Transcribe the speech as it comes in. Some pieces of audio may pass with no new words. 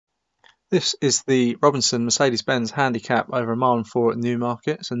This is the Robinson Mercedes-Benz Handicap over 1.4 miles at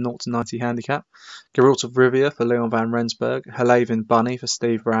Newmarket. It's a 0-90 handicap. Geralt of Rivia for Leon van Rensburg. Halavin Bunny for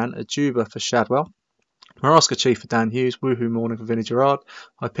Steve Brand. Ajuba for Shadwell. Maraska Chief for Dan Hughes. Woohoo Morning for Vinnie Gerard.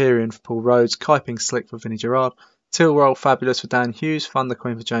 Hyperion for Paul Rhodes. Kiping Slick for Vinnie Gerard. Tilroll Fabulous for Dan Hughes. Thunder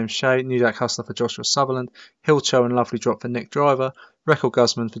Queen for James Shea. New Jack Hustler for Joshua Sutherland. Hillcho and Lovely Drop for Nick Driver. Record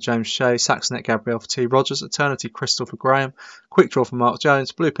Guzman for James Shea. Saxonet Gabrielle for T. Rogers. Eternity Crystal for Graham. Quick Draw for Mark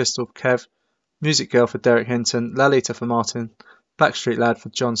Jones. Blue Pistol for Kev. Music Girl for Derek Hinton. Lalita for Martin. Backstreet Lad for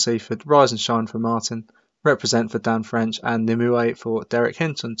John Seaford. Rise and Shine for Martin. Represent for Dan French. And Nimue for Derek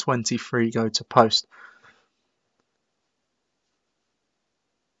Hinton. 23 go to post.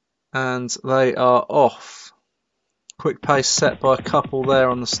 And they are off. Quick pace set by a couple there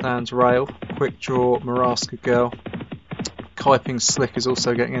on the stands rail. Quick Draw, Maraska Girl. Kiping Slick is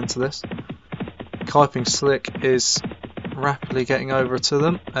also getting into this. Kiping Slick is rapidly getting over to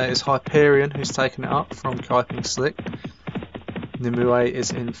them. It's Hyperion who's taken it up from Kiping Slick. Nimue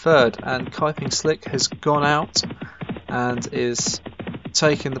is in third, and Kiping Slick has gone out and is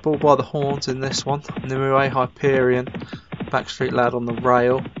taking the ball by the horns in this one. Nimue, Hyperion, Backstreet Lad on the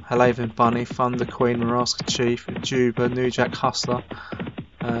rail, Halavin Bunny, Thunder Queen, Maraska Chief, Juba, New Jack Hustler,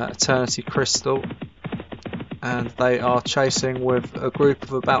 Eternity Crystal, and they are chasing with a group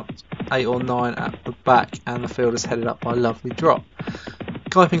of about 8 or 9 at the back, and the field is headed up by Lovely Drop.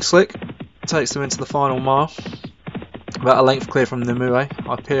 Kiping Slick takes them into the final mile, about a length clear from Nimue.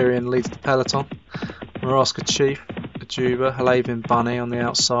 Hyperion leads the peloton. Maraska Chief, Ajuba, Halavin Bunny on the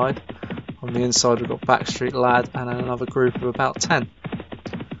outside. On the inside we've got Backstreet Lad and another group of about 10.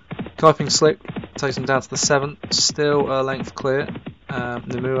 Kiping Slick takes them down to the 7th, still a length clear.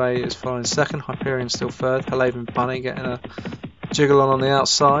 Nimue is following second, Hyperion still third, Halavin Bunny getting a jiggle on the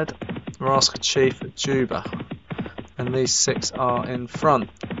outside, Maraska Chief, Juba, and these 6 are in front.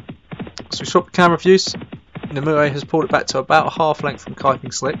 So we swap the camera views. Nimue has pulled it back to about a half length from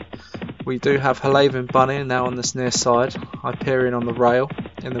Kiping Slick. We do have Halavin Bunny now on this near side, Hyperion on the rail,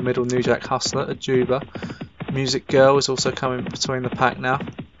 in the middle New Jack Hustler, Ajuba. Music Girl is also coming between the pack now.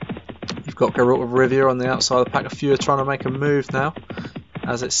 You've got Geralt of Rivia on the outside of the pack. A few are trying to make a move now,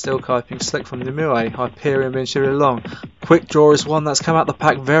 as it's still Kiping Slick from Nimue. Hyperion being shifted along. Quick Draw is one that's come out the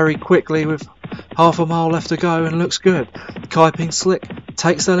pack very quickly with half a mile left to go and looks good. Kiping Slick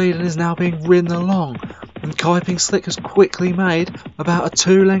takes the lead and is now being ridden along. And Kiping Slick has quickly made about a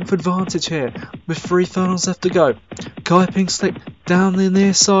 2-length advantage here with 3 furlongs left to go. Kiping Slick down the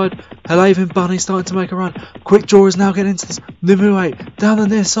near side. Halavin Bunny starting to make a run. Quick Draw is now getting into this. Nimue down the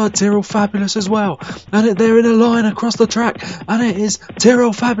near side. Tyrrell Fabulous as well. And they're in a line across the track. And it is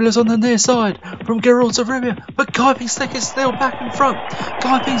Tyrrell Fabulous on the near side from Geralt of Rivia. But Kiping Slick is still back in front.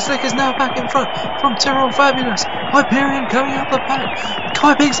 Kiping Slick is now back in front from Tyrrell Fabulous. Hyperion coming up the pack.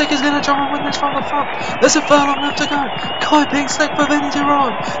 Kiping Slick is going to try and win this from the front. There's a furlong left to go. Kiping Slick for Vinnie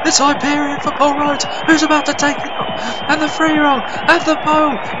Gerard. It's Hyperion for Paul Rhodes, who's about to take it up. And the 3-year-old at the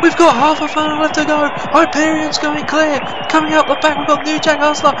pole. We've got half a furlong left to go. Hyperion's going clear. Coming up the back, we've got New Jack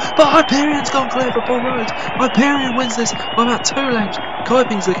Hustler, but Hyperion's gone clear for Paul Rhodes. Hyperion wins this by about 2 lengths.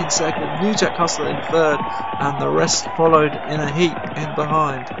 Kiping Slick in second, New Jack Hustler in third, and the rest followed in a heap in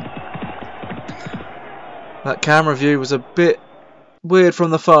behind. That camera view was a bit weird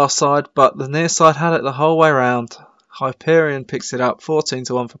from the far side, but the near side had it the whole way round. Hyperion picks it up,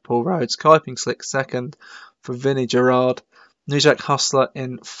 14-1 for Paul Rhodes. Kiping Slick second for Vinnie Gerard. New Jack Hustler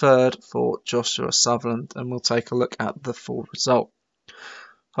in third for Joshua Sutherland, and we'll take a look at the full result.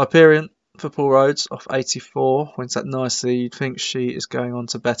 Hyperion for Paul Rhodes off 84, wins that nicely. You'd think she is going on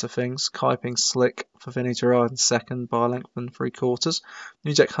to better things. Kiping Slick for Vinnie Gerard in second by a length and 3/4.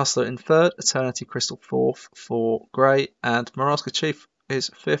 New Jack Hustler in third, Eternity Crystal fourth for Gray, and Maraska Chief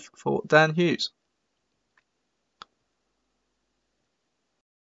is fifth for Dan Hughes.